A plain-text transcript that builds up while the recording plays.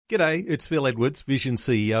G'day, it's Phil Edwards, Vision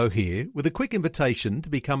CEO here, with a quick invitation to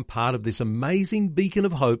become part of this amazing beacon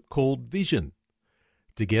of hope called Vision.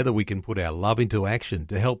 Together we can put our love into action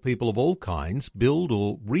to help people of all kinds build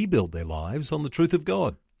or rebuild their lives on the truth of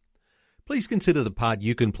God. Please consider the part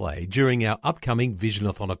you can play during our upcoming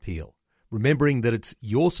Visionathon appeal, remembering that it's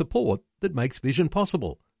your support that makes Vision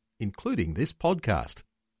possible, including this podcast.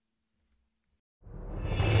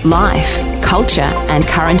 Life, culture and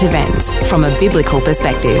current events from a biblical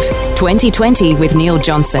perspective. 2020 with Neil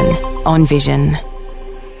Johnson on Vision.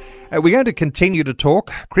 We're going to continue to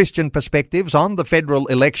talk Christian perspectives on the federal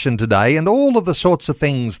election today and all of the sorts of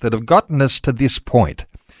things that have gotten us to this point.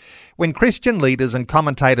 When Christian leaders and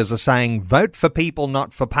commentators are saying vote for people,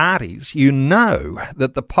 not for parties, you know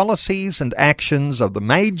that the policies and actions of the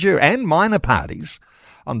major and minor parties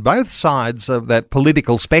on both sides of that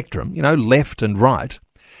political spectrum, left and right,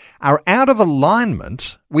 are out of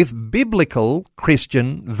alignment with biblical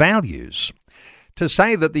Christian values. To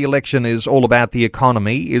say that the election is all about the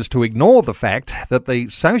economy is to ignore the fact that the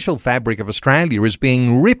social fabric of Australia is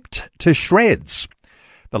being ripped to shreds.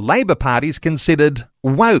 The Labor Party is considered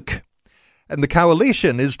woke, and the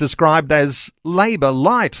coalition is described as Labor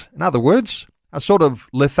light. In other words, a sort of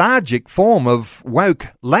lethargic form of woke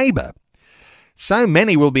Labor. So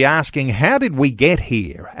many will be asking, how did we get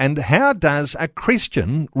here, and how does a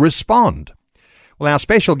Christian respond? Well, our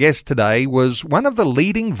special guest today was one of the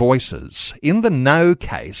leading voices in the no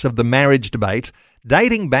case of the marriage debate,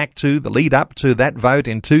 dating back to the lead up to that vote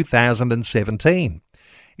in 2017.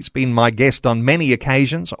 He's been my guest on many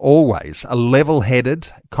occasions, always a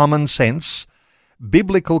level-headed, common sense,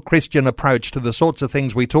 biblical Christian approach to the sorts of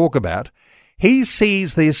things we talk about. He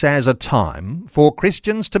sees this as a time for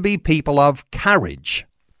Christians to be people of courage,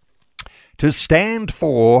 to stand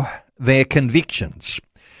for their convictions.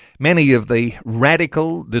 Many of the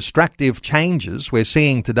radical, destructive changes we're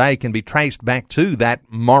seeing today can be traced back to that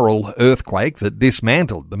moral earthquake that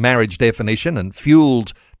dismantled the marriage definition and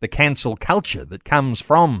fueled the cancel culture that comes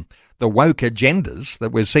from the woke agendas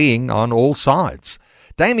that we're seeing on all sides.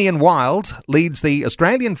 Damien Wild leads the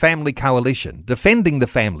Australian Family Coalition, defending the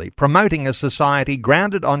family, promoting a society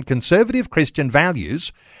grounded on conservative Christian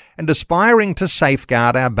values and aspiring to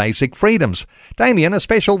safeguard our basic freedoms. Damien, a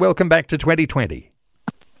special welcome back to 2020.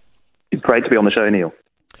 It's great to be on the show, Neil.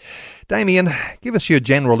 Damien, give us your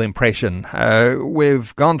general impression.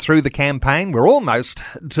 We've gone through the campaign. We're almost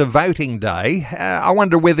to voting day. I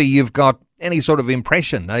wonder whether you've got any sort of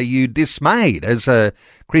impression. Are you dismayed as a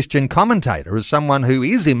Christian commentator, as someone who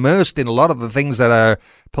is immersed in a lot of the things that are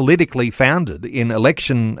politically founded in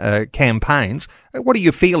election campaigns? What are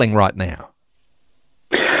you feeling right now?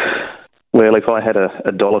 Well, if I had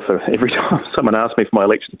a dollar for every time someone asked me for my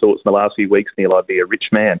election thoughts in the last few weeks, Neil, I'd be a rich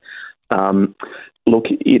man. Look,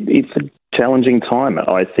 it's a challenging time,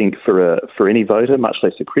 I think, for any voter, much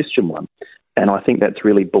less a Christian one. And I think that's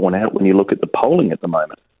really borne out when you look at the polling at the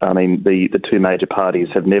moment. I mean, the two major parties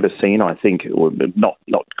have never seen, I think, or not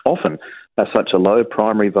often, such a low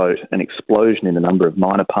primary vote, an explosion in the number of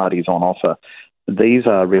minor parties on offer. These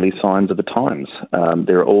are really signs of the times.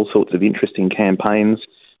 There are all sorts of interesting campaigns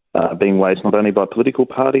being waged not only by political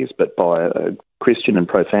parties, but by Christian and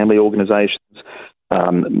pro-family organisations,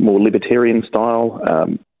 more libertarian style,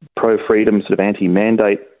 pro-freedom, sort of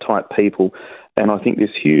anti-mandate type people. And I think this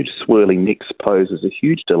huge swirling mix poses a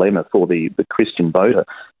huge dilemma for the Christian voter.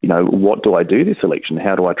 What do I do this election?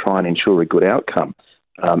 How do I try and ensure a good outcome?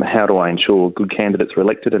 How do I ensure good candidates are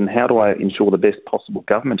elected? And how do I ensure the best possible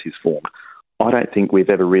government is formed? I don't think we've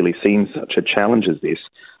ever really seen such a challenge as this.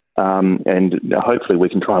 And hopefully we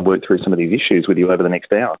can try and work through some of these issues with you over the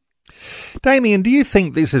next hour. Damien, do you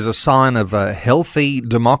think this is a sign of a healthy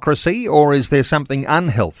democracy, or is there something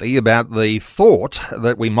unhealthy about the thought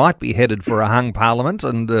that we might be headed for a hung parliament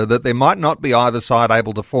and that there might not be either side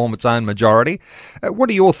able to form its own majority? What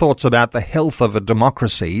are your thoughts about the health of a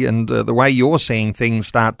democracy and the way you're seeing things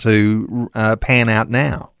start to pan out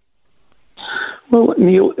now? Well,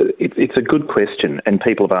 Neil, it's a good question, and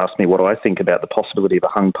people have asked me what I think about the possibility of a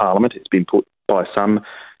hung parliament. It's been put by some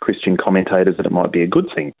Christian commentators that it might be a good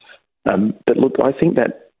thing. But look, I think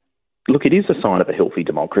that, it is a sign of a healthy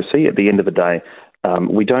democracy. At the end of the day,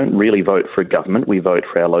 we don't really vote for a government. We vote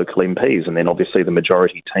for our local MPs, and then obviously the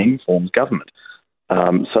majority team forms government.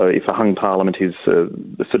 So if a hung parliament is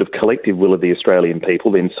the sort of collective will of the Australian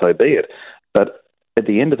people, then so be it. But at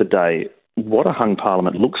the end of the day, what a hung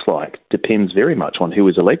parliament looks like depends very much on who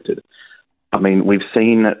is elected. I mean, we've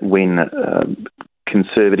seen when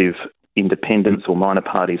conservative independents or minor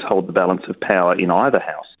parties hold the balance of power in either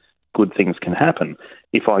house, good things can happen.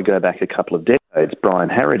 If I go back a couple of decades, Brian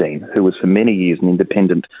Harradine, who was for many years an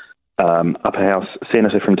independent upper house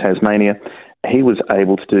senator from Tasmania. He was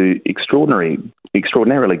able to do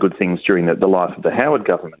extraordinarily good things during the life of the Howard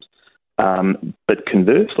government. But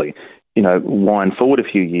conversely, wind forward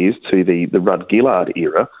a few years to the Rudd-Gillard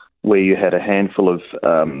era, where you had a handful of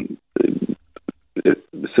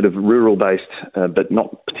sort of rural-based but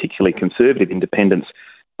not particularly conservative independents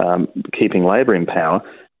keeping Labor in power.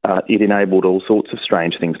 It enabled all sorts of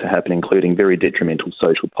strange things to happen, including very detrimental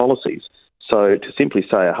social policies. So to simply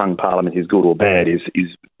say a hung parliament is good or bad is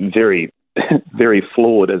very, very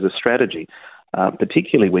flawed as a strategy,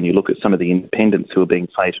 particularly when you look at some of the independents who are being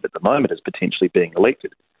feted at the moment as potentially being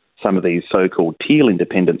elected. Some of these so-called teal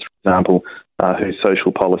independents, for example, whose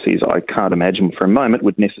social policies I can't imagine for a moment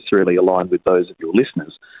would necessarily align with those of your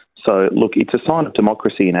listeners. So, look, it's a sign of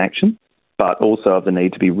democracy in action, but also of the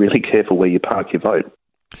need to be really careful where you park your vote.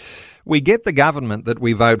 We get the government that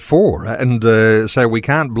we vote for, and so we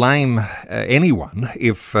can't blame anyone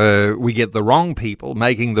if we get the wrong people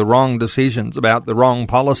making the wrong decisions about the wrong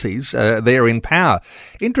policies there in power.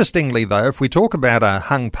 Interestingly, though, if we talk about a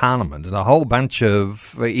hung parliament and a whole bunch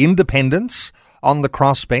of independents on the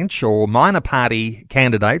crossbench or minor party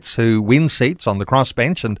candidates who win seats on the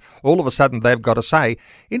crossbench and all of a sudden they've got a say,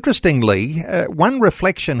 interestingly, one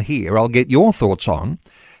reflection here I'll get your thoughts on,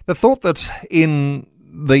 the thought that in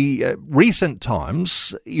the recent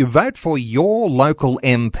times, you vote for your local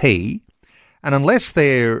MP, and unless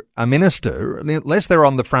they're a minister, unless they're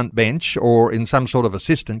on the front bench or in some sort of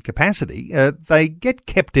assistant capacity, they get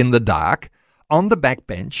kept in the dark on the back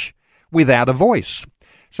bench without a voice.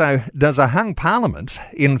 So does a hung parliament,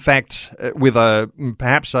 in fact, with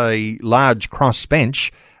perhaps a large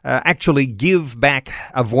crossbench, actually give back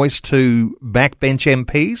a voice to backbench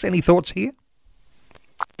MPs? Any thoughts here?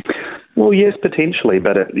 Well, yes, potentially,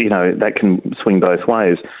 but that can swing both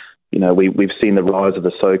ways. We've seen the rise of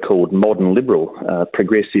the so-called modern liberal,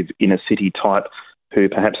 progressive inner city type, who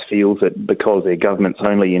perhaps feels that because their government's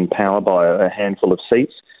only in power by a handful of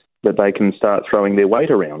seats, that they can start throwing their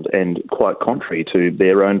weight around, and quite contrary to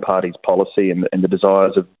their own party's policy and the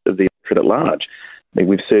desires of the electorate at large. I mean,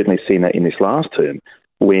 we've certainly seen that in this last term,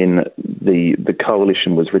 when the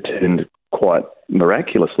coalition was returned quite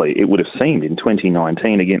miraculously, it would have seemed, in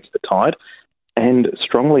 2019 against the tide, and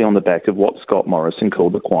strongly on the back of what Scott Morrison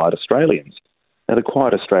called the Quiet Australians. Now, the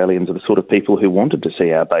Quiet Australians are the sort of people who wanted to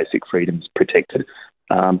see our basic freedoms protected,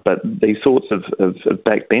 but these sorts of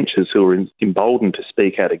backbenchers who are emboldened to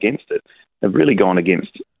speak out against it have really gone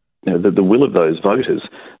against the will of those voters.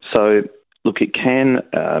 So, look, it can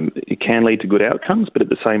lead to good outcomes, but at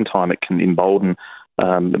the same time it can embolden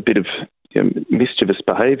a bit of mischievous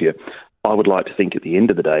behaviour. I would like to think at the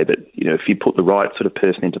end of the day that if you put the right sort of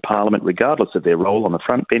person into Parliament, regardless of their role on the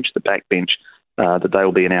front bench, the back bench, that they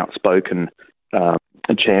will be an outspoken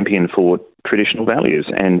champion for traditional values.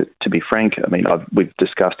 And to be frank, I mean, we've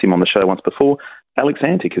discussed him on the show once before. Alex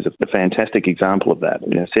Antic is a fantastic example of that.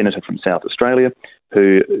 Senator from South Australia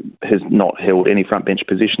who has not held any front bench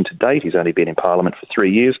position to date. He's only been in Parliament for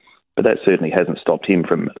 3 years, but that certainly hasn't stopped him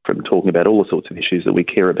from talking about all the sorts of issues that we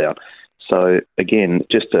care about. So, again,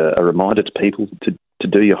 just a reminder to people to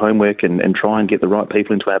do your homework and try and get the right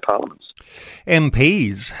people into our parliaments.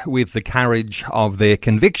 MPs with the courage of their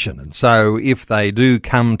conviction. And so if they do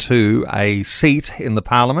come to a seat in the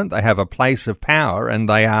parliament, they have a place of power and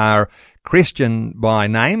they are Christian by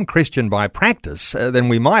name, Christian by practice, then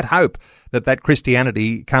we might hope that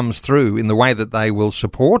Christianity comes through in the way that they will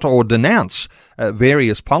support or denounce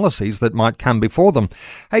various policies that might come before them.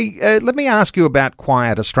 Hey, let me ask you about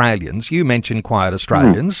Quiet Australians. You mentioned Quiet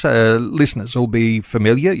Australians. Listeners will be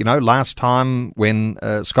familiar. Last time when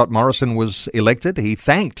Scott Morrison was elected, he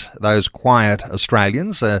thanked those Quiet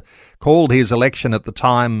Australians, called his election at the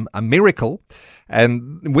time a miracle.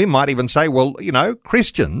 And we might even say, well,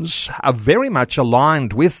 Christians are very much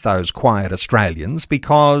aligned with those Quiet Australians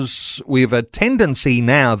because we have a tendency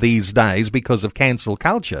now these days, because of cancel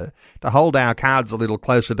culture, to hold our cards a little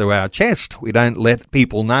closer to our chest. We don't let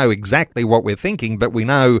people know exactly what we're thinking, but we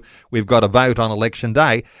know we've got a vote on election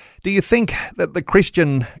day. Do you think that the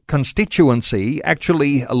Christian constituency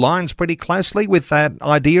actually aligns pretty closely with that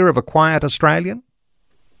idea of a Quiet Australian?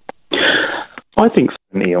 I think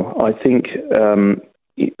so, Neil. I think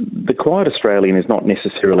the Quiet Australian is not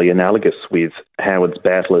necessarily analogous with Howard's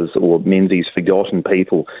Battlers or Menzies' Forgotten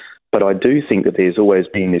People, but I do think that there's always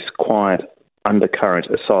been this quiet undercurrent,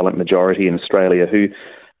 a silent majority in Australia who,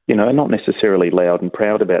 are not necessarily loud and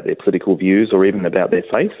proud about their political views or even about their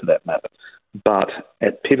faith for that matter, but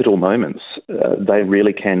at pivotal moments, they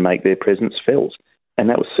really can make their presence felt. And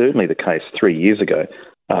that was certainly the case 3 years ago.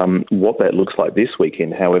 What that looks like this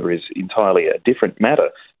weekend, however, is entirely a different matter.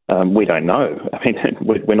 We don't know. I mean,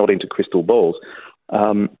 we're not into crystal balls.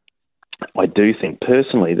 I do think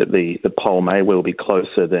personally that the poll may well be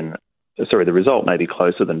closer than, the result may be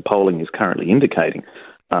closer than polling is currently indicating.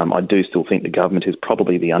 I do still think the government is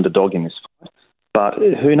probably the underdog in this fight, but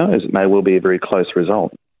who knows? It may well be a very close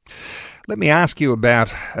result. Let me ask you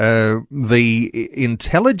about the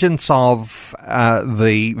intelligence of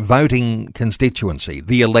the voting constituency,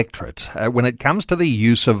 the electorate, when it comes to the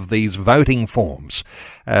use of these voting forms.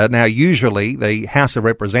 Now, usually the House of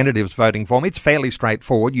Representatives voting form, it's fairly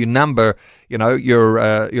straightforward. You number,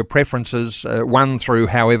 your preferences 1 through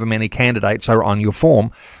however many candidates are on your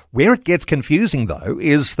form. Where it gets confusing, though,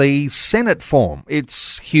 is the Senate form.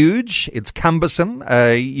 It's huge, it's cumbersome.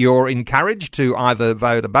 You're encouraged to either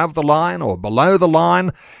vote above the line or below the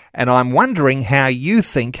line. And I'm wondering how you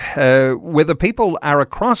think, whether people are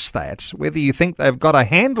across that, whether you think they've got a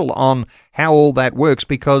handle on how all that works,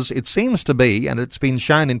 because it seems to be, and it's been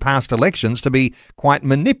shown in past elections, to be quite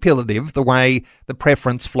manipulative the way the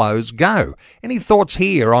preference flows go. Any thoughts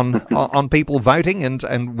here on people voting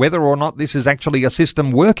and whether or not this is actually a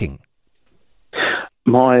system working?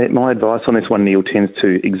 My advice on this one, Neil, tends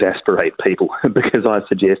to exasperate people because I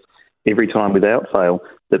suggest every time without fail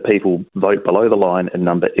that people vote below the line and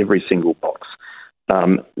number every single box.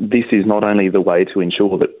 This is not only the way to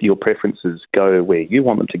ensure that your preferences go where you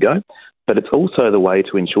want them to go, but it's also the way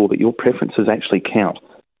to ensure that your preferences actually count.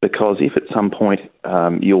 Because if at some point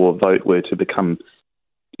your vote were to become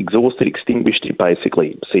exhausted, extinguished, it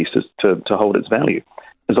basically ceases to hold its value.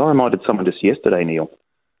 As I reminded someone just yesterday, Neil,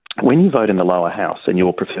 when you vote in the lower house and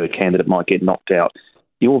your preferred candidate might get knocked out,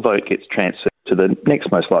 your vote gets transferred to the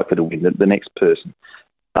next most likely to win, the next person.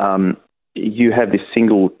 You have this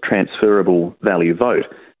single transferable value vote.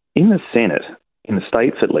 In the Senate, in the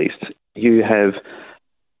states at least, you have,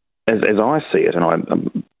 as I see it, and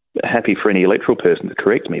I'm happy for any electoral person to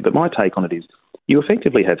correct me, but my take on it is you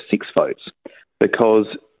effectively have 6 votes because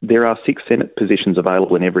there are 6 Senate positions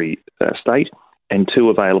available in every state and 2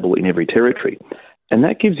 available in every territory. And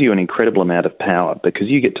that gives you an incredible amount of power because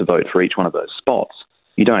you get to vote for each one of those spots.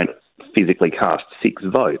 You don't physically cast 6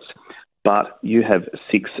 votes, but you have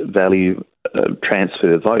 6 value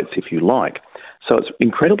transfer votes, if you like. So it's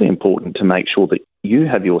incredibly important to make sure that you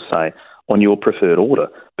have your say on your preferred order,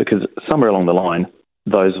 because somewhere along the line,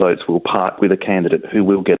 those votes will part with a candidate who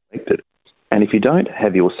will get elected. And if you don't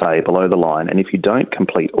have your say below the line, and if you don't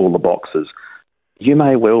complete all the boxes, you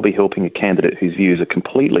may well be helping a candidate whose views are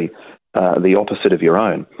completely the opposite of your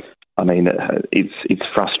own. I mean, it's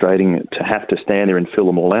frustrating to have to stand there and fill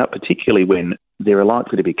them all out, particularly when there are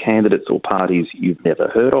likely to be candidates or parties you've never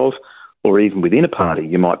heard of, or even within a party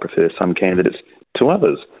you might prefer some candidates to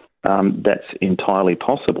others. That's entirely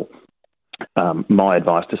possible. My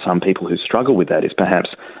advice to some people who struggle with that is perhaps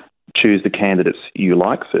choose the candidates you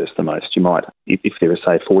like first the most. You might, if there are,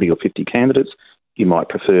 say, 40 or 50 candidates, you might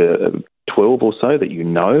prefer 12 or so that you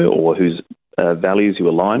know or whose values you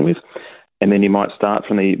align with. And then you might start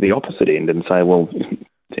from the opposite end and say, well,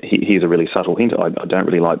 here's a really subtle hint. I don't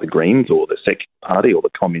really like the Greens or the Secular Party or the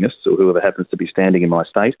Communists or whoever happens to be standing in my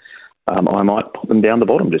state. I might put them down the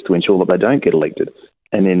bottom just to ensure that they don't get elected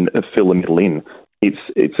and then fill the middle in.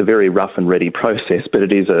 It's a very rough and ready process, but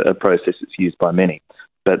it is a process that's used by many.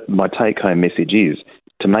 But my take-home message is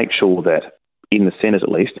to make sure that, in the Senate at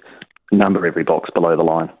least, number every box below the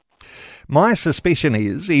line. My suspicion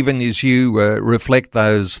is, even as you reflect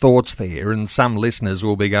those thoughts there, and some listeners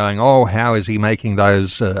will be going, "Oh, how is he making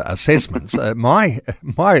those assessments?" My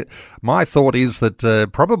thought is that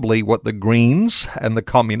probably what the Greens and the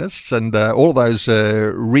Communists and all those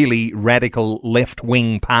really radical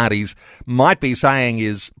left-wing parties might be saying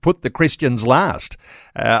is put the Christians last.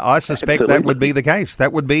 I suspect Absolutely. That would be the case.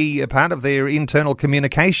 That would be a part of their internal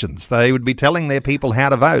communications. They would be telling their people how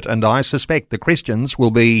to vote, and I suspect the Christians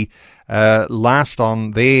will be last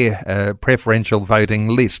on their preferential voting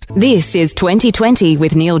list. This is 2020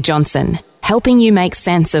 with Neil Johnson, helping you make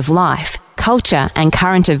sense of life, culture and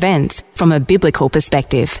current events from a biblical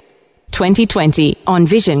perspective. 2020 on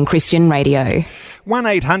Vision Christian Radio.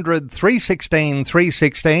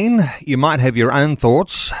 1-800-316-316. You might have your own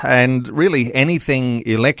thoughts and really anything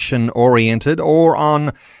election-oriented or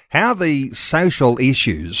on how the social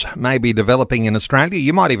issues may be developing in Australia.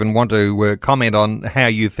 You might even want to comment on how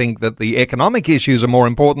you think that the economic issues are more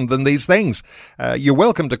important than these things. You're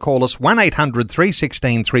welcome to call us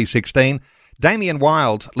 1-800-316-316. Damien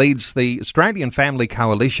Wild leads the Australian Family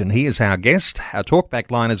Coalition. He is our guest. Our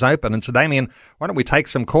talkback line is open. And so, Damien, why don't we take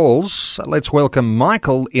some calls? Let's welcome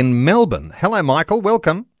Michael in Melbourne. Hello, Michael.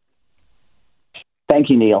 Welcome.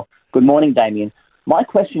 Thank you, Neil. Good morning, Damien. My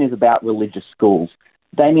question is about religious schools.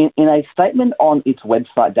 Damien, in a statement on its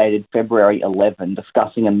website dated February 11,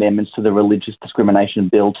 discussing amendments to the Religious Discrimination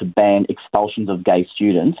Bill to ban expulsions of gay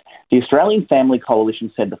students, the Australian Family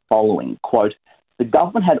Coalition said the following, quote, "The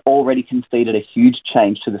government had already conceded a huge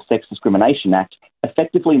change to the Sex Discrimination Act,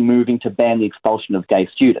 effectively moving to ban the expulsion of gay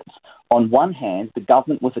students. On one hand, the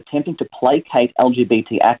government was attempting to placate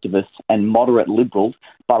LGBT activists and moderate liberals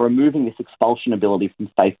by removing this expulsion ability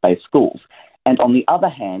from faith-based schools. And on the other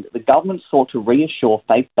hand, the government sought to reassure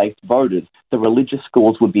faith-based voters that religious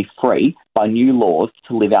schools would be free by new laws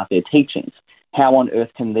to live out their teachings. How on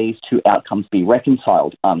earth can these two outcomes be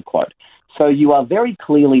reconciled?" Unquote. So you are very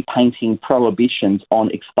clearly painting prohibitions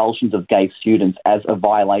on expulsions of gay students as a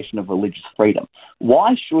violation of religious freedom.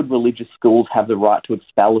 Why should religious schools have the right to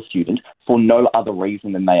expel a student for no other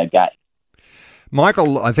reason than they are gay?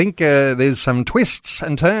 Michael, I think there's some twists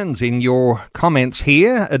and turns in your comments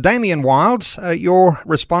here. Damien Wilds, your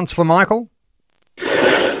response for Michael?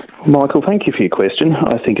 Michael, thank you for your question.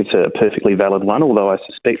 I think it's a perfectly valid one, although I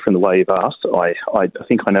suspect from the way you've asked, I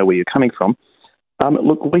think I know where you're coming from.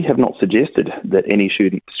 Look, we have not suggested that any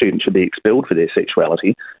student should be expelled for their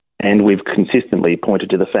sexuality, and we've consistently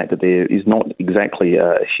pointed to the fact that there is not exactly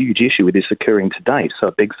a huge issue with this occurring to date, so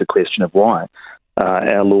it begs the question of why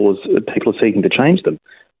our laws, people are seeking to change them.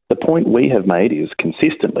 The point we have made is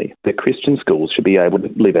consistently that Christian schools should be able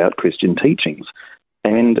to live out Christian teachings.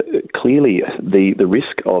 And clearly the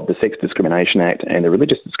risk of the Sex Discrimination Act and the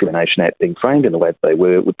Religious Discrimination Act being framed in the way that they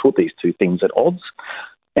were would put these two things at odds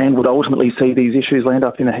and would ultimately see these issues land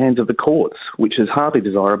up in the hands of the courts, which is hardly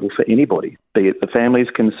desirable for anybody, be it the families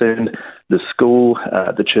concerned, the school,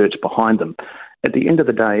 the church behind them. At the end of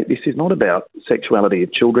the day, this is not about sexuality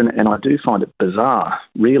of children, and I do find it bizarre,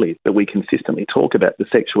 really, that we consistently talk about the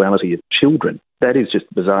sexuality of children. That is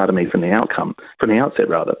just bizarre to me from the outset.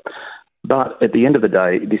 But at the end of the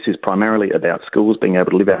day, this is primarily about schools being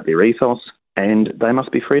able to live out their ethos, and they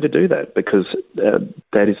must be free to do that because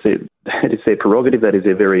that is their prerogative, that is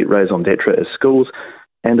their very raison d'etre as schools,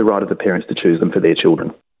 and the right of the parents to choose them for their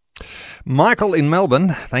children. Michael in Melbourne,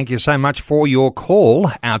 thank you so much for your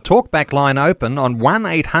call. Our talkback line open on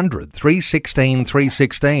 1800 316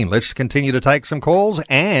 316. Let's continue to take some calls.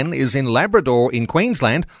 Anne is in Labrador in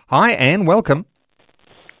Queensland. Hi Anne, welcome.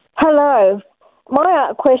 Hello.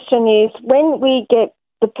 My question is, when we get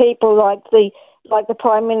the people like the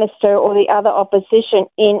Prime Minister or the other opposition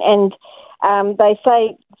in and they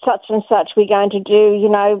say such and such we're going to do,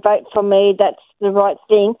 vote for me, that's the right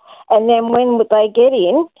thing. And then when they get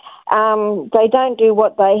in, they don't do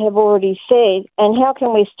what they have already said. And how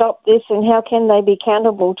can we stop this and how can they be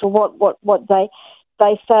accountable to what they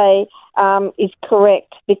say is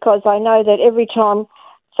correct? Because I know that every time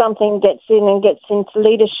something gets into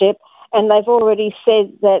leadership and they've already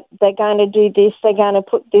said that they're going to do this, they're going to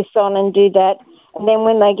put this on and do that, and then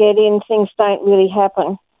when they get in, things don't really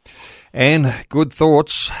happen. Anne, good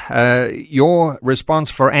thoughts. Your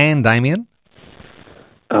response for Anne, Damien?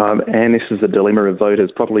 And this is the dilemma of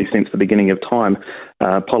voters probably since the beginning of time.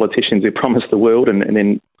 Politicians who promise the world and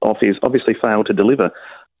then obviously fail to deliver.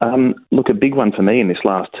 Look, a big one for me in this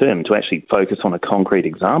last term to actually focus on a concrete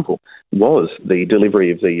example was the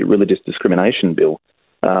delivery of the Religious Discrimination Bill.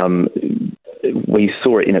 We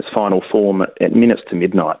saw it in its final form at minutes to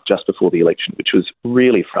midnight just before the election, which was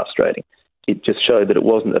really frustrating. It just showed that it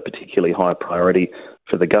wasn't a particularly high priority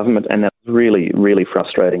for the government, and that was really, really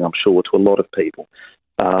frustrating, I'm sure, to a lot of people.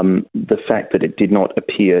 The fact that it did not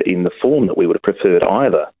appear in the form that we would have preferred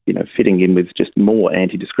either, fitting in with just more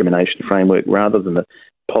anti-discrimination framework rather than the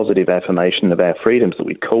positive affirmation of our freedoms that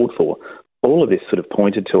we'd called for. All of this sort of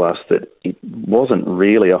pointed to us that it wasn't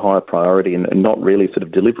really a high priority and not really sort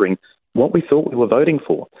of delivering what we thought we were voting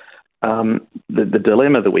for. The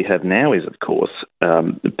dilemma that we have now is, of course,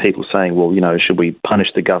 people saying, well, should we punish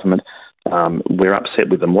the government? We're upset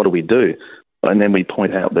with them. What do we do? And then we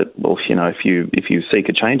point out that, well, if you seek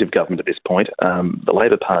a change of government at this point, the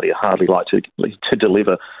Labor Party are hardly likely to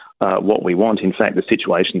deliver what we want. In fact, the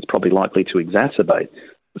situation is probably likely to exacerbate.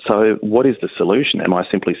 So what is the solution? Am I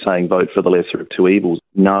simply saying vote for the lesser of two evils?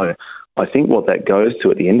 No. I think what that goes to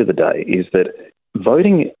at the end of the day is that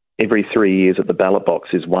voting every 3 years at the ballot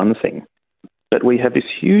box is one thing, but we have this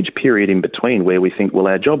huge period in between where we think, well,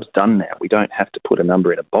 our job's done now. We don't have to put a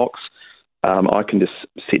number in a box. I can just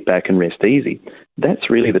sit back and rest easy. That's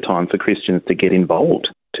really the time for Christians to get involved,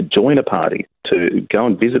 to join a party, to go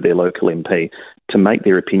and visit their local MP, to make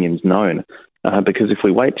their opinions known. Because if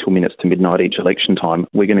we wait till minutes to midnight each election time,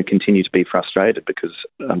 we're going to continue to be frustrated because,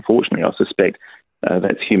 unfortunately, I suspect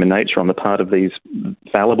that's human nature on the part of these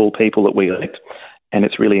fallible people that we elect, and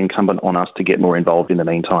it's really incumbent on us to get more involved in the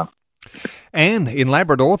meantime. Anne in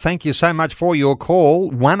Labrador, thank you so much for your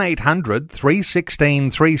call.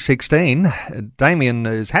 1-800-316-316. Damien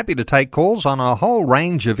is happy to take calls on a whole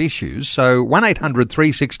range of issues. So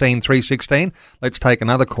 1-800-316-316. Let's take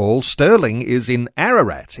another call. Sterling is in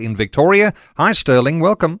Ararat in Victoria. Hi, Sterling.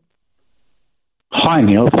 Welcome. Hi,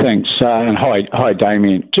 Neil. Thanks. And hi,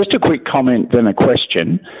 Damien. Just a quick comment, then a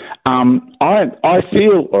question. I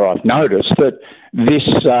feel, or I've noticed, that this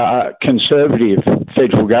Conservative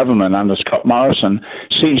federal government under Scott Morrison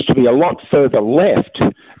seems to be a lot further left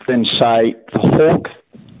than, say, the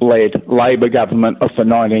Hawke-led Labor government of the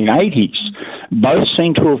 1980s. Both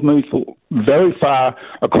seem to have moved very far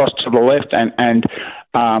across to the left, and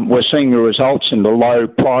we're seeing the results in the low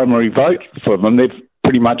primary vote for them. They've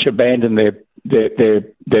pretty much abandoned their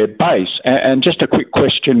base. And just a quick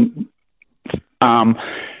question,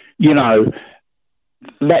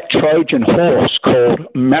 that Trojan horse called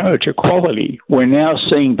marriage equality, we're now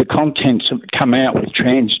seeing the contents of it come out with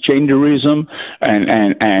transgenderism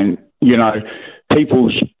and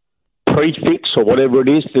people's prefix or whatever it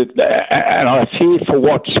is, and I fear for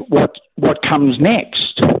what comes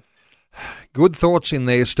next. Good thoughts in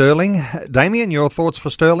there, Sterling. Damien, your thoughts for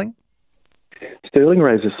Sterling? Sterling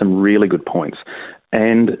raises some really good points.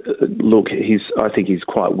 And look, I think he's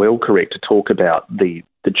quite well correct to talk about the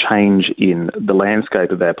change in the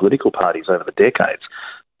landscape of our political parties over the decades.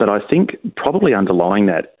 But I think probably underlying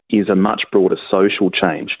that is a much broader social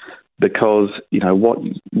change, because,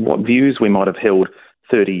 what views we might have held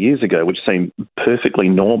 30 years ago, which seemed perfectly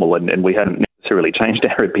normal and we hadn't necessarily changed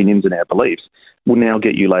our opinions and our beliefs, will now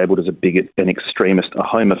get you labelled as a bigot, an extremist, a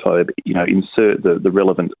homophobe, insert the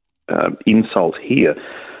relevant insult here.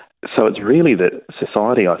 So it's really that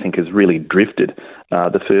society, I think, has really drifted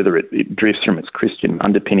the further it drifts from its Christian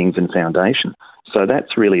underpinnings and foundation. So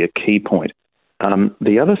that's really a key point.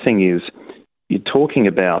 The other thing is, you're talking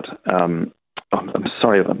about, I'm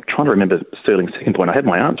sorry, I'm trying to remember Sterling's second point. I had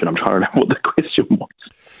my answer and I'm trying to remember what the question was.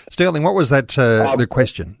 Sterling, what was that, the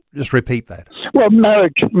question? Just repeat that. Well,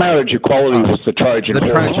 marriage equality was the Trojan horse.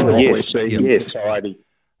 The Trojan horse. Yes. Society.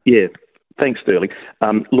 Yeah. Thanks, Sterling.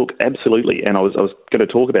 Look, absolutely, and I was going to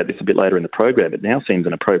talk about this a bit later in the program. It now seems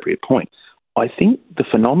an appropriate point. I think the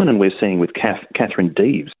phenomenon we're seeing with Catherine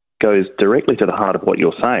Deves goes directly to the heart of what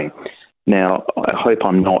you're saying. Now, I hope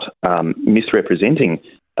I'm not misrepresenting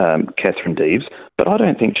Catherine Deves, but I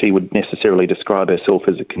don't think she would necessarily describe herself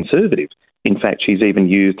as a conservative. In fact, she's even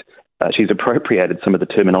she's appropriated some of the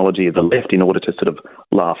terminology of the left in order to sort of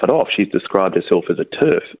laugh it off. She's described herself as a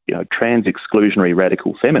TERF, trans-exclusionary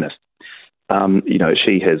radical feminist.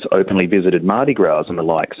 She has openly visited Mardi Gras and the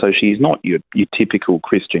like, so she's not your typical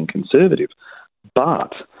Christian conservative.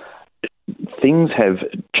 But things have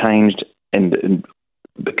changed and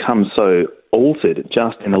become so altered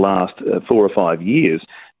just in the last 4 or 5 years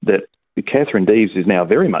that Catherine Deves is now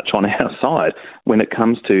very much on our side when it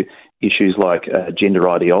comes to issues like gender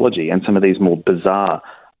ideology and some of these more bizarre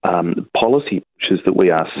policy pushes that we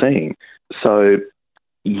are seeing. So,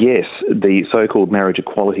 yes, the so-called marriage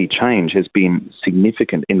equality change has been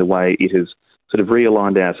significant in the way it has sort of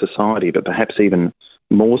realigned our society, but perhaps even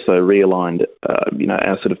more so realigned,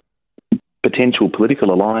 our sort of potential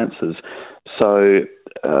political alliances. So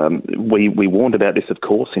we warned about this, of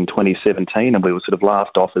course, in 2017, and we were sort of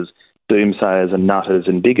laughed off as doomsayers and nutters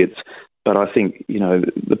and bigots. But I think,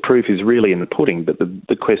 the proof is really in the pudding. But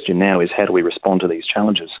the question now is, how do we respond to these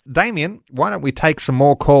challenges? Damien, why don't we take some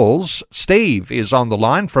more calls? Steve is on the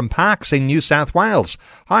line from Parkes in New South Wales.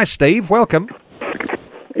 Hi, Steve. Welcome.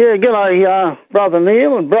 Yeah, g'day, Brother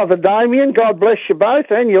Neil and Brother Damien. God bless you both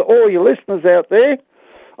and all your listeners out there.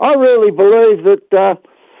 I really believe that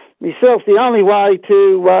myself, the only way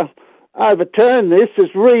to overturn this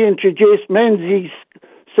is reintroduce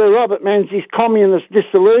Sir Robert Menzies' Communist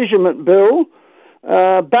Disillusionment Bill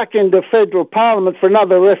back into federal parliament for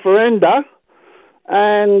another referenda,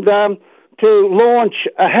 and to launch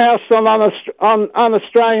a House on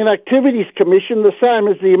Un-Australian Activities Commission, the same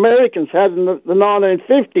as the Americans had in the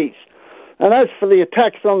 1950s. And as for the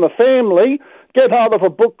attacks on the family, get hold of a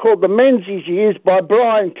book called The Menzies Years by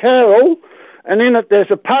Brian Carroll, and in it there's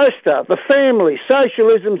a poster, The Family,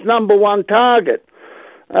 Socialism's Number One Target,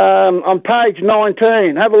 on page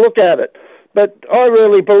 19. Have a look at it. But I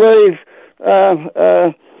really believe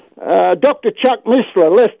Dr. Chuck Missler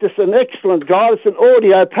left us an excellent guide. It's an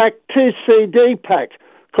audio pack, 2 CD pack,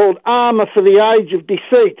 called Armour for the Age of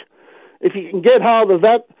Deceit. If you can get hold of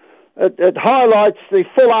that, it highlights the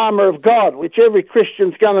full armour of God, which every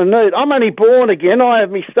Christian's going to need. I'm only born again. I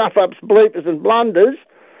have me stuff-ups, bleepers and blunders.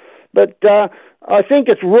 But I think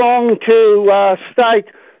it's wrong to state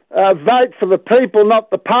vote for the people, not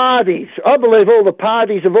the parties. I believe all the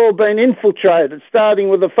parties have all been infiltrated, starting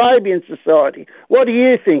with the Fabian Society. What do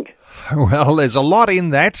you think? Well, there's a lot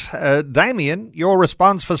in that. Damien, your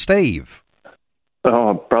response for Steve.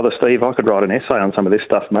 Oh, Brother Steve, I could write an essay on some of this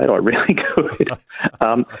stuff, mate. I really could.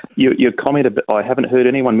 Your comment, I haven't heard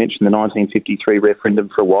anyone mention the 1953 referendum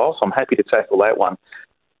for a while, so I'm happy to tackle that one.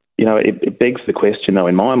 You know, it begs the question, though,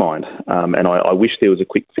 in my mind, and I wish there was a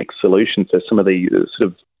quick fix solution for some of the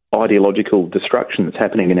sort of ideological destruction that's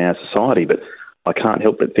happening in our society, but I can't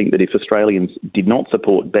help but think that if Australians did not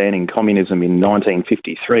support banning communism in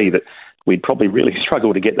 1953, that we'd probably really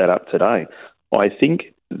struggle to get that up today. I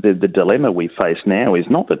think the dilemma we face now is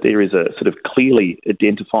not that there is a sort of clearly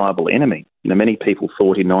identifiable enemy. You know, many people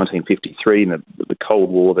thought in 1953 in the Cold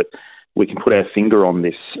War that we can put our finger on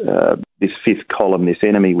this fifth column, this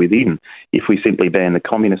enemy within. If we simply ban the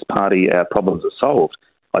Communist Party, our problems are solved.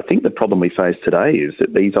 I think the problem we face today is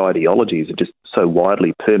that these ideologies have just so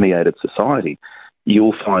widely permeated society.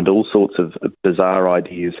 You'll find all sorts of bizarre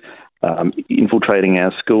ideas infiltrating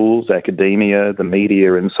our schools, academia, the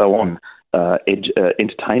media, and so on.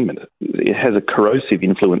 Entertainment. It has a corrosive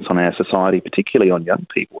influence on our society, particularly on young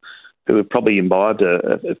people who have probably imbibed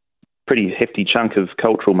a pretty hefty chunk of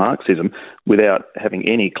cultural Marxism without having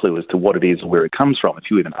any clue as to what it is or where it comes from. If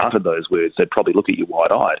you even uttered those words, they'd probably look at you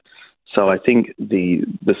wide-eyed. So I think the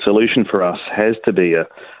solution for us has to be a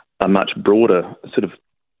much broader sort of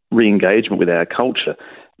re-engagement with our culture.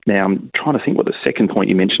 Now, I'm trying to think what the second point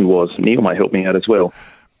you mentioned was. Neil may help me out as well.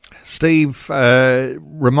 Steve,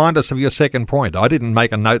 remind us of your second point. I didn't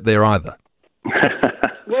make a note there either.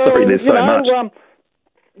 Sorry, there's so much.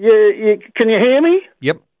 Can you hear me?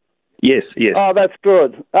 Yep. Yes. Oh, that's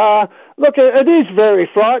good. Look, it is very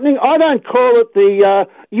frightening. I don't call it the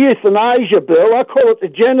euthanasia bill. I call it the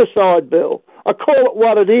genocide bill. I call it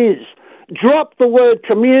what it is. Drop the word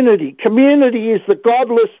community. Community is the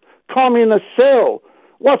godless communist cell.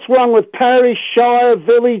 What's wrong with parish, shire,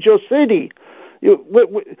 village or city?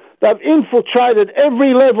 They've infiltrated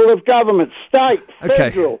every level of government, state,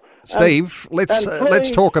 federal. Okay. Steve,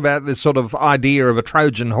 let's talk about this sort of idea of a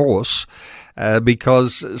Trojan horse,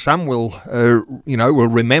 because some will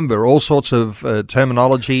remember all sorts of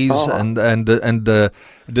terminologies and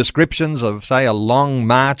descriptions of, say, a long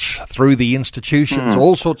march through the institutions,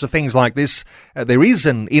 all sorts of things like this. There is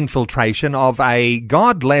an infiltration of a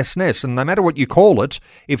godlessness, and no matter what you call it,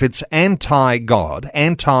 if it's anti-God,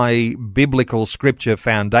 anti-biblical scripture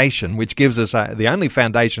foundation, which gives us the only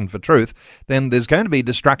foundation for truth, then there's going to be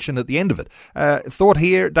destruction at the end of it. Thought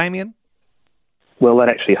here, Damien? Well, that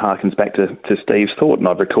actually harkens back to Steve's thought, and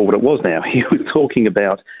I've recalled what it was now. He was talking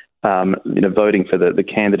about voting for the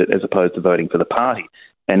candidate as opposed to voting for the party.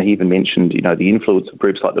 And he even mentioned, the influence of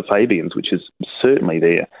groups like the Fabians, which is certainly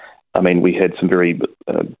there. I mean, we had some very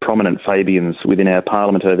prominent Fabians within our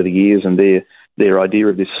parliament over the years, and their idea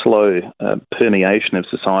of this slow permeation of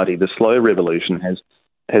society, the slow revolution,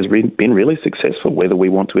 has been really successful, whether we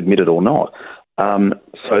want to admit it or not.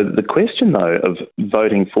 So the question, though, of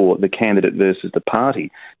voting for the candidate versus the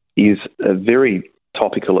party is very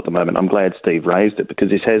topical at the moment. I'm glad Steve raised it because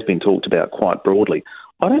this has been talked about quite broadly.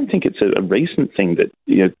 I don't think it's a recent thing that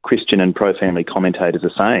Christian and pro-family commentators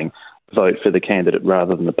are saying, vote for the candidate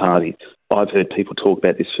rather than the party. I've heard people talk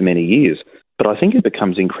about this for many years, but I think it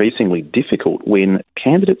becomes increasingly difficult when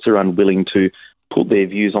candidates are unwilling to put their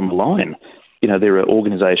views on the line. There are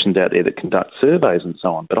organisations out there that conduct surveys and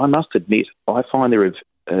so on, but I must admit, I find there is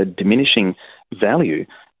diminishing value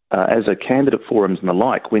as a candidate forums and the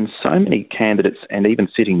like when so many candidates and even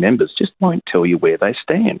sitting members just won't tell you where they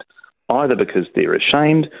stand, either because they're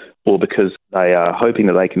ashamed or because they are hoping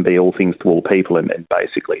that they can be all things to all people and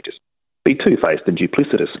basically just be two-faced and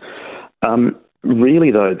duplicitous.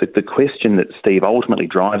 Really, though, the question that Steve ultimately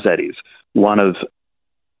drives at is one of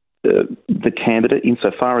the candidate,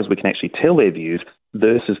 insofar as we can actually tell their views,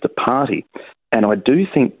 versus the party. And I do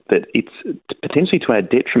think that it's potentially to our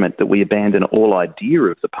detriment that we abandon all idea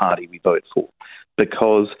of the party we vote for,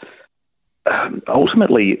 because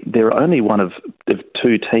ultimately there are only one of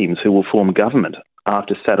two teams who will form government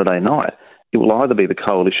after Saturday night. It will either be the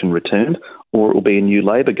coalition returned or it will be a new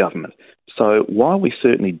Labor government. So while we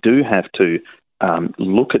certainly do have to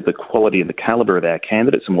look at the quality and the calibre of our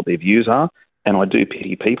candidates and what their views are, and I do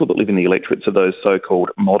pity people that live in the electorates of those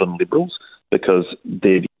so-called modern liberals, because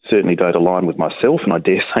their views certainly don't align with myself, and I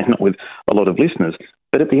dare say not with a lot of listeners.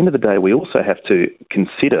 But at the end of the day, we also have to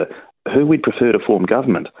consider who we'd prefer to form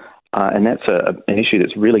government, and that's an issue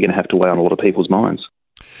that's really going to have to weigh on a lot of people's minds.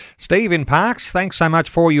 Steve in Parkes, thanks so much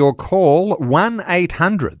for your call.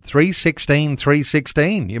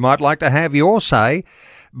 1-800-316-316. You might like to have your say.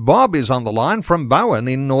 Bob is on the line from Bowen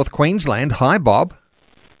in North Queensland. Hi, Bob.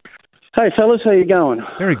 Hey, fellas, how you going?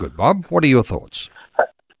 Very good, Bob. What are your thoughts?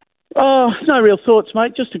 No real thoughts,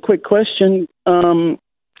 mate. Just a quick question.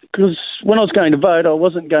 Because when I was going to vote, I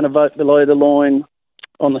wasn't going to vote below the line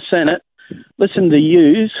on the Senate. Listen to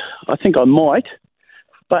yous, I think I might.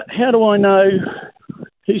 But how do I know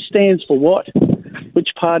who stands for what? Which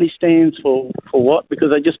party stands for what? Because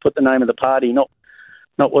they just put the name of the party, not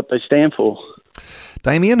what they stand for.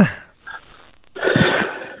 Damien?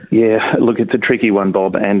 Yeah, look, it's a tricky one,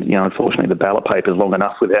 Bob, and unfortunately the ballot paper is long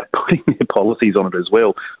enough without putting their policies on it as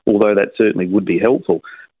well, although that certainly would be helpful.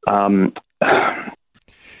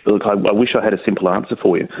 Look, I wish I had a simple answer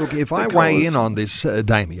for you. Look, if I weigh in on this,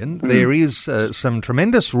 Damien, there is some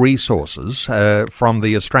tremendous resources from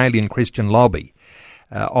the Australian Christian Lobby.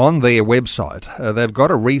 On their website, they've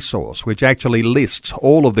got a resource which actually lists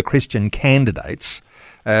all of the Christian candidates,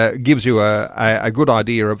 gives you a good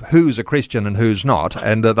idea of who's a Christian and who's not,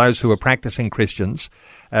 and those who are practicing Christians.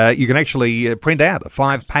 You can actually print out a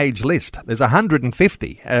 5-page list. There's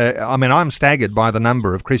 150. I'm staggered by the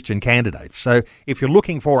number of Christian candidates. So if you're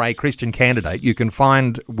looking for a Christian candidate, you can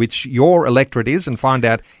find which your electorate is and find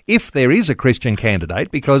out if there is a Christian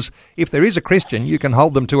candidate, because if there is a Christian, you can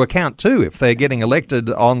hold them to account too. If they're getting elected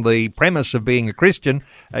on the premise of being a Christian,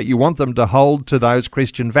 you want them to hold to those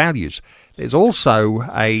Christian values. There's also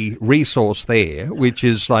a resource there, which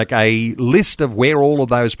is like a list of where all of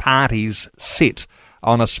those parties sit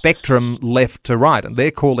on a spectrum left to right, and they're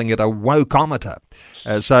calling it a wokeometer.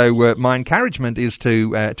 So my encouragement is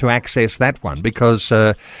to access that one, because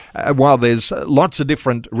while there's lots of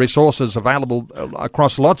different resources available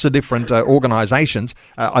across lots of different organisations,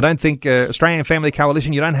 I don't think Australian Family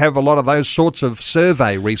Coalition, you don't have a lot of those sorts of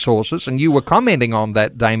survey resources. And you were commenting on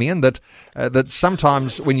that, Damien, that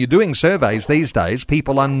sometimes when you're doing surveys these days,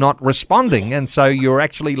 people are not responding, and so you're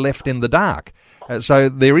actually left in the dark. So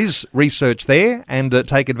there is research there, and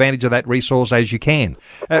take advantage of that resource as you can.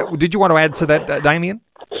 Did you want to add to that, Damien?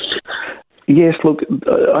 Yes, look,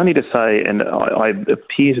 I need to say, and I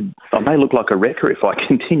may look like a wrecker if I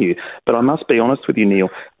continue, but I must be honest with you, Neil,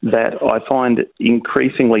 that I find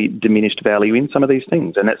increasingly diminished value in some of these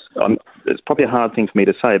things. And it's probably a hard thing for me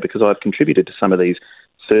to say, because I've contributed to some of these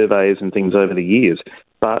surveys and things over the years.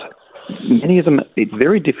 But many of them, it's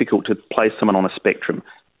very difficult to place someone on a spectrum,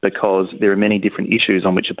 because there are many different issues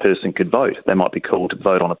on which a person could vote. They might be called to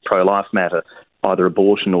vote on a pro-life matter, either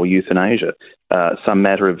abortion or euthanasia, some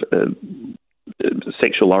matter of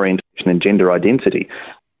sexual orientation and gender identity.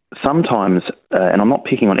 Sometimes, and I'm not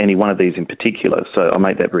picking on any one of these in particular, so I'll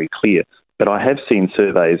make that very clear, but I have seen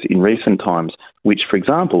surveys in recent times which, for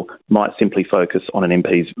example, might simply focus on an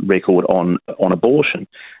MP's record on abortion,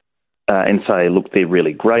 and say, look, they're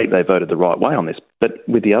really great, they voted the right way on this. But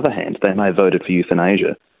with the other hand, they may have voted for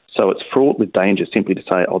euthanasia. So it's fraught with danger simply to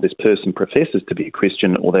say, oh, this person professes to be a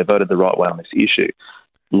Christian, or they voted the right way on this issue.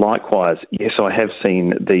 Likewise, yes, I have seen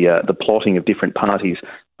the plotting of different parties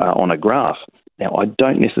on a graph. Now, I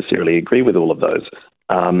don't necessarily agree with all of those,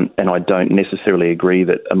 and I don't necessarily agree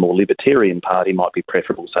that a more libertarian party might be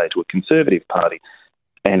preferable, say, to a conservative party.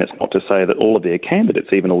 And it's not to say that all of their candidates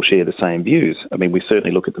even all share the same views. I mean, we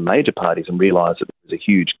certainly look at the major parties and realise that there's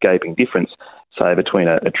a huge gaping difference, say, between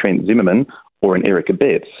a Trent Zimmerman or an Eric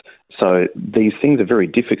Abetz. So these things are very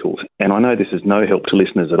difficult. And I know this is no help to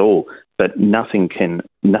listeners at all, but nothing can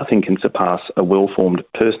surpass a well-formed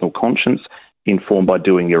personal conscience informed by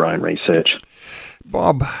doing your own research.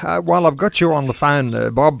 Bob, while I've got you on the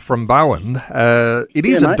phone, Bob from Bowen, it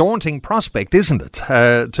is a daunting prospect, isn't it?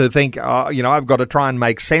 To think, I've got to try and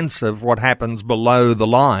make sense of what happens below the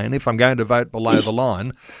line if I'm going to vote below the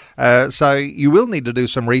line. So you will need to do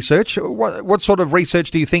some research. What sort of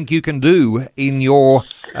research do you think you can do in your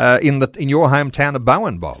hometown of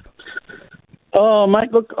Bowen, Bob? Oh,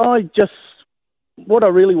 mate, look, what I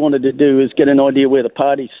really wanted to do is get an idea where the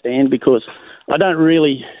parties stand, because I don't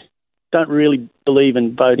really believe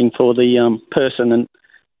in voting for the person and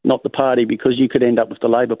not the party, because you could end up with the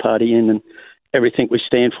Labor Party in and everything we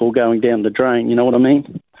stand for going down the drain, you know what I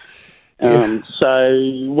mean? Yeah.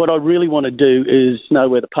 So what I really want to do is know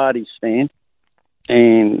where the parties stand,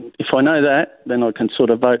 and if I know that, then I can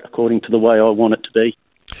sort of vote according to the way I want it to be.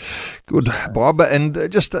 Good, Bob. And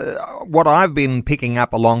just what I've been picking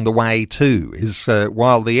up along the way too is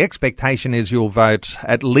while the expectation is you'll vote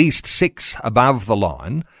at least 6 above the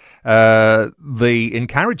line, the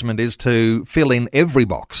encouragement is to fill in every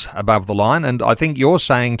box above the line. And I think you're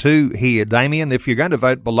saying too here, Damien, if you're going to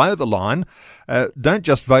vote below the line, don't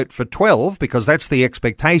just vote for 12, because that's the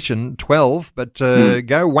expectation, 12, but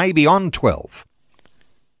go way beyond 12.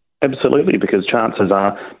 Absolutely, because chances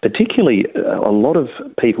are, particularly a lot of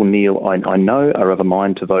people, Neil, I know are of a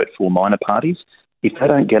mind to vote for minor parties. If they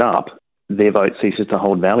don't get up, their vote ceases to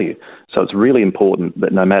hold value. So it's really important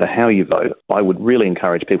that no matter how you vote, I would really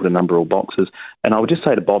encourage people to number all boxes. And I would just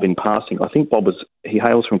say to Bob in passing, I think he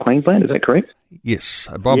hails from Queensland, is that correct? Yes,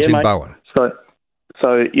 Bob's in Bowen. So,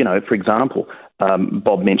 for example,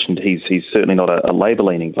 Bob mentioned he's certainly not a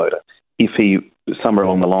Labor-leaning voter. If he, somewhere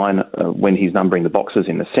along the line, when he's numbering the boxes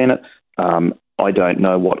in the Senate, I don't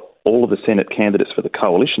know what all of the Senate candidates for the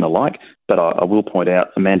coalition are like, but I will point out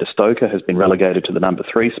Amanda Stoker has been relegated to the number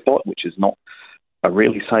 3 spot, which is not a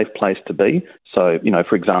really safe place to be. So,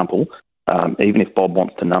 for example, even if Bob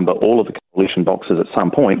wants to number all of the coalition boxes at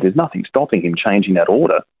some point, there's nothing stopping him changing that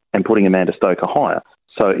order and putting Amanda Stoker higher.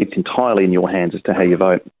 So it's entirely in your hands as to how you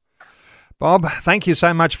vote. Bob, thank you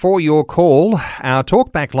so much for your call. Our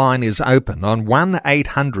talkback line is open on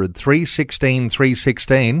 1800 316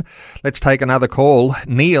 316. Let's take another call.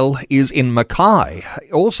 Neil is in Mackay,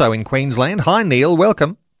 also in Queensland. Hi, Neil.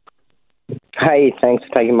 Welcome. Hey, thanks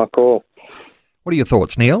for taking my call. What are your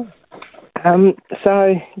thoughts, Neil?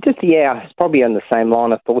 It's probably on the same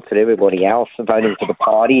line of thoughts that everybody else, voting for the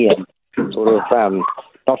party and sort of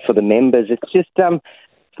not for the members. It's just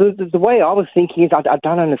the way I was thinking is I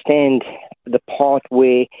don't understand the part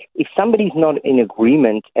where if somebody's not in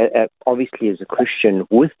agreement, obviously as a Christian,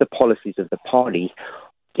 with the policies of the party,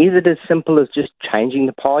 is it as simple as just changing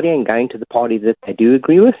the party and going to the party that they do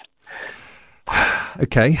agree with?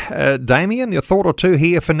 Okay. Damien, your thought or two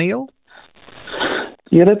here for Neil?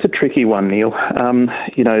 Yeah, that's a tricky one, Neil.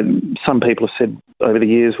 Some people have said over the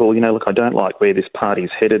years, well, look, I don't like where this party's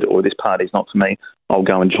headed or this party's not for me. I'll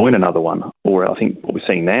go and join another one. Or I think what we're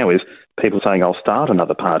seeing now is people saying, I'll start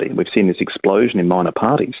another party. We've seen this explosion in minor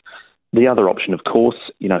parties. The other option, of course,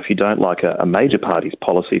 if you don't like a major party's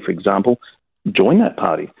policy, for example, join that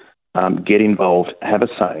party. Get involved, have a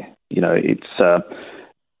say.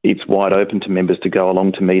 It's wide open to members to go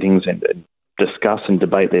along to meetings and discuss and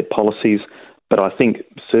debate their policies. But I think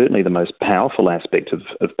certainly the most powerful aspect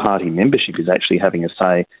of party membership is actually having a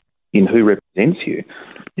say in who represents you.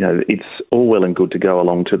 It's all well and good to go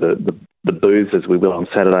along to the booths, as we will on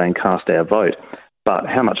Saturday, and cast our vote. But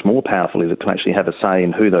how much more powerful is it to actually have a say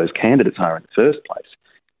in who those candidates are in the first place?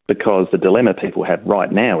 Because the dilemma people have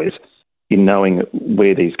right now is in knowing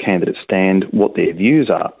where these candidates stand, what their views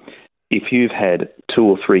are. If you've had 2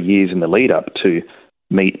 or 3 years in the lead up to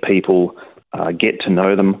meet people, get to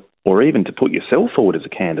know them, or even to put yourself forward as a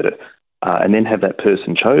candidate, and then have that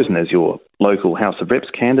person chosen as your local House of Reps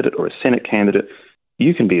candidate or a Senate candidate,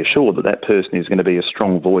 you can be assured that that person is going to be a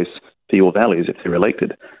strong voice for your values if they're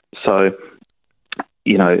elected. So,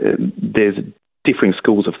 there's differing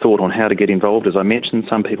schools of thought on how to get involved. As I mentioned,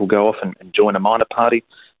 some people go off and join a minor party.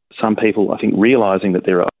 Some people, I think, realising that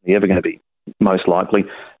there are ever going to be, most likely,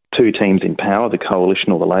 2 teams in power, the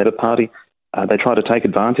Coalition or the Labor Party, they try to take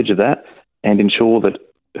advantage of that and ensure that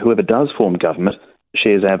whoever does form government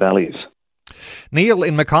shares our values. Neil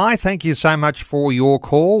in Mackay, thank you so much for your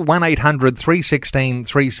call. 1800 316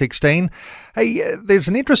 316. Hey, there's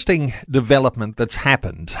an interesting development that's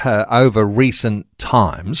happened over recent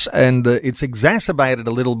times, and it's exacerbated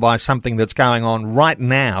a little by something that's going on right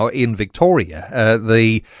now in Victoria.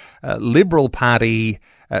 The Liberal Party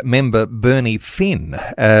member Bernie Finn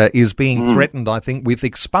is being threatened, I think, with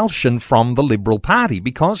expulsion from the Liberal Party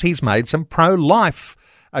because he's made some pro-life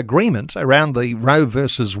agreement around the Roe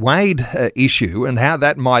versus Wade issue and how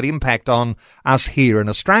that might impact on us here in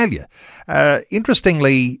Australia.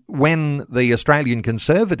 Interestingly, when the Australian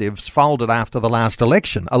Conservatives folded after the last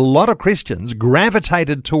election, a lot of Christians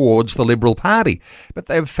gravitated towards the Liberal Party, but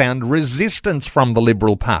they've found resistance from the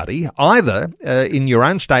Liberal Party, either in your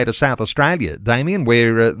own state of South Australia, Damien,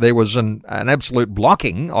 where there was an absolute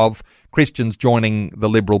blocking of Christians joining the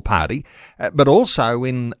Liberal Party, but also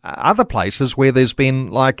in other places where there's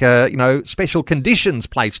been special conditions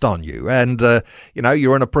placed on you and,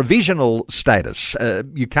 you're in a provisional status.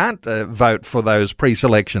 You can't vote for those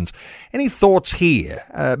pre-selections. Any thoughts here?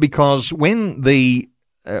 Because when the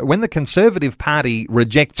Conservative Party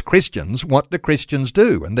rejects Christians, what do Christians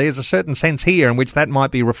do? And there's a certain sense here in which that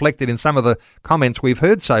might be reflected in some of the comments we've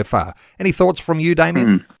heard so far. Any thoughts from you,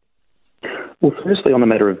 Damien? Well, firstly, on the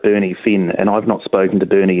matter of Bernie Finn, and I've not spoken to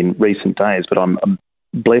Bernie in recent days, but I'm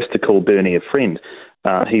blessed to call Bernie a friend.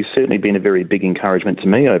 He's certainly been a very big encouragement to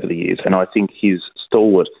me over the years, and I think his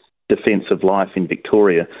stalwart defence of life in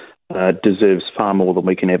Victoria deserves far more than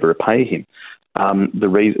we can ever repay him.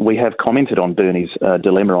 We have commented on Bernie's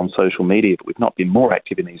dilemma on social media, but we've not been more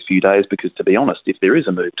active in these few days because, to be honest, if there is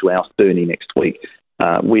a move to oust Bernie next week,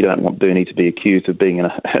 We don't want Bernie to be accused of being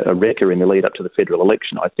a wrecker in the lead up to the federal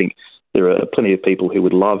election. I think there are plenty of people who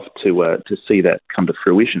would love to see that come to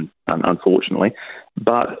fruition, unfortunately.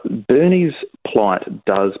 But Bernie's plight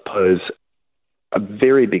does pose a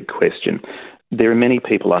very big question. There are many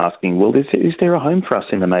people asking, well, is there a home for us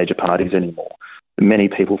in the major parties anymore? Many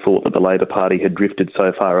people thought that the Labor Party had drifted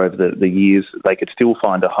so far over the years that they could still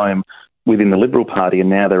find a home within the Liberal Party, and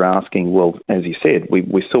now they're asking, well, as you said,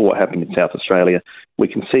 we saw what happened in South Australia. We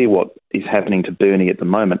can see what is happening to Bernie at the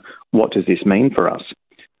moment. What does this mean for us?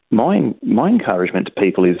 My encouragement to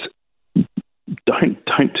people is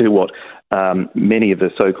don't do what many of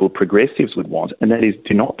the so-called progressives would want, and that is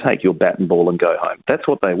do not take your bat and ball and go home. That's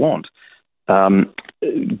what they want.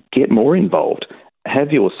 Get more involved.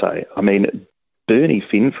 Have your say. I mean, Bernie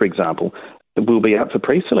Finn, for example, will be out for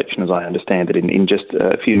pre-selection, as I understand it, in just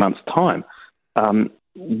a few months' time.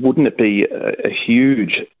 Wouldn't it be a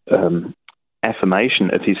huge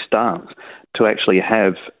affirmation of his stance to actually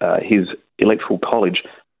have his electoral college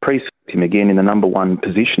pre-select him again in the number one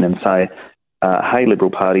position and say, hey,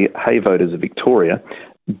 Liberal Party, hey, voters of Victoria,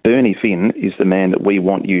 Bernie Finn is the man that we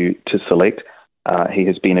want you to select. He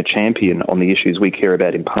has been a champion on the issues we care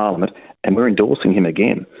about in Parliament, and we're endorsing him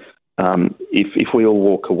again. If we all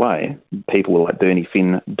walk away, people like Bernie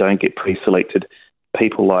Finn don't get pre-selected.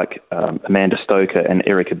 People like Amanda Stoker and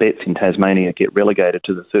Erica Betts in Tasmania get relegated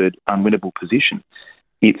to the third unwinnable position.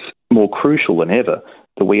 It's more crucial than ever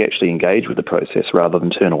that we actually engage with the process rather than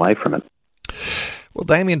turn away from it. Well,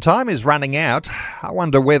 Damien, time is running out. I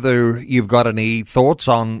wonder whether you've got any thoughts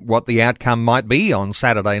on what the outcome might be on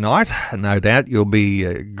Saturday night. No doubt you'll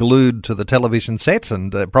be glued to the television set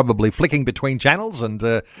and probably flicking between channels and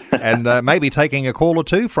maybe taking a call or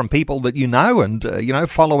two from people that you know and,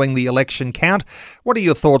 following the election count. What are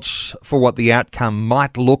your thoughts for what the outcome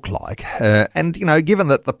might look like? And, given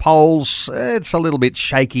that the polls, it's a little bit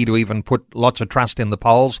shaky to even put lots of trust in the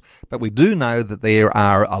polls, but we do know that there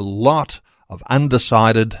are a lot of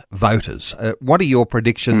undecided voters. What are your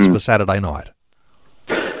predictions for Saturday night?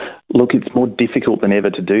 Look, it's more difficult than ever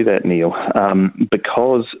to do that, Neil,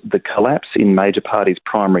 because the collapse in major parties'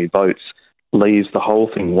 primary votes leaves the whole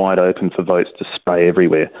thing wide open for votes to spray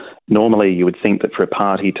everywhere. Normally, you would think that for a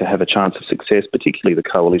party to have a chance of success, particularly the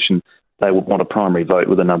coalition, they would want a primary vote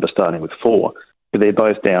with a number starting with 4. But they're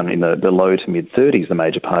both down in the low to mid-30s, the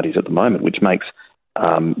major parties at the moment, which makes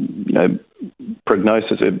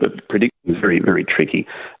prognosis, predicting is very, very tricky.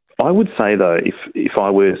 I would say, though, if I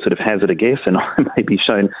were sort of hazard a guess, and I may be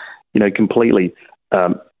shown, completely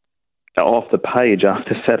off the page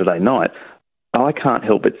after Saturday night, I can't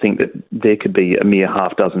help but think that there could be a mere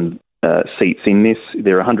half dozen seats in this.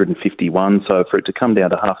 There are 151, so for it to come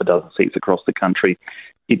down to half a dozen seats across the country,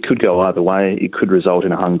 it could go either way. It could result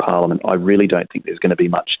in a hung parliament. I really don't think there's going to be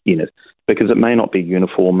much in it, because it may not be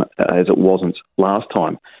uniform as it wasn't last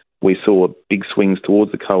time. We saw big swings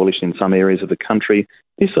towards the coalition in some areas of the country.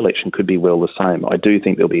 This election could be well the same. I do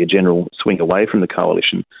think there'll be a general swing away from the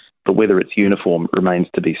coalition, but whether it's uniform remains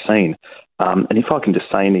to be seen. And if I can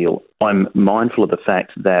just say, Neil, I'm mindful of the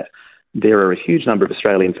fact that there are a huge number of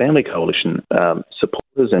Australian Family Coalition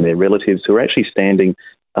supporters and their relatives who are actually standing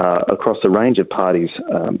across a range of parties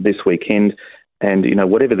this weekend. And,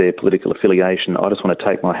 whatever their political affiliation, I just want to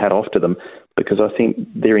take my hat off to them, because I think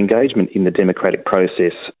their engagement in the democratic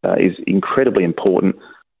process is incredibly important.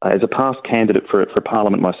 As a past candidate for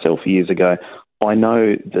Parliament myself years ago, I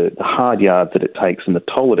know the hard yard that it takes and the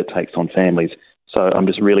toll that it takes on families. So I'm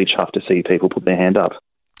just really chuffed to see people put their hand up.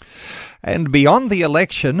 And beyond the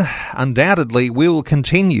election, undoubtedly we'll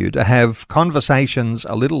continue to have conversations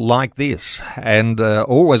a little like this, and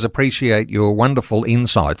always appreciate your wonderful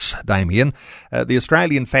insights, Damien. The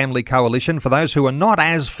Australian Family Coalition, for those who are not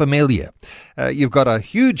as familiar, you've got a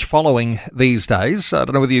huge following these days. I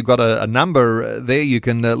don't know whether you've got a number there. You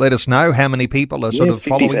can let us know how many people are sort of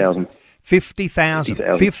 50,000. following.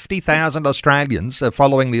 50,000 Australians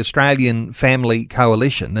following the Australian Family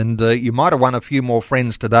Coalition. And you might have won a few more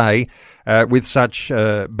friends today with such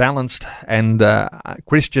balanced and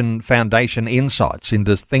Christian Foundation insights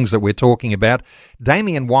into things that we're talking about.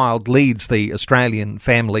 Damien Wild leads the Australian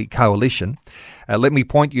Family Coalition. Let me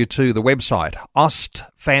point you to the website, Aust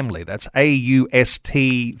Family. That's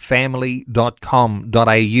AUST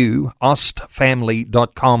family.com.au,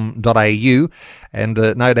 austfamily.com.au.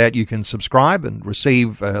 And no doubt you can subscribe and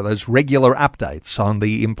receive those regular updates on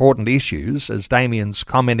the important issues as Damien's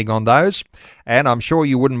commenting on those. And I'm sure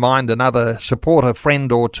you wouldn't mind another supporter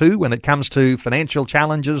friend or two when it comes to financial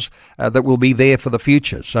challenges that will be there for the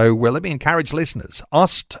future. So let me encourage listeners,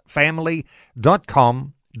 austfamily.com.au.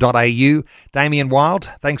 Damien Wild,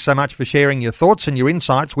 thanks so much for sharing your thoughts and your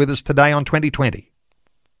insights with us today on 2020.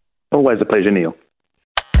 Always a pleasure, Neil.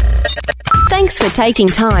 Thanks for taking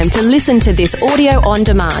time to listen to this audio on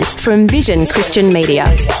demand from Vision Christian Media.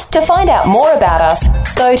 To find out more about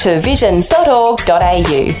us, go to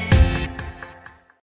vision.org.au.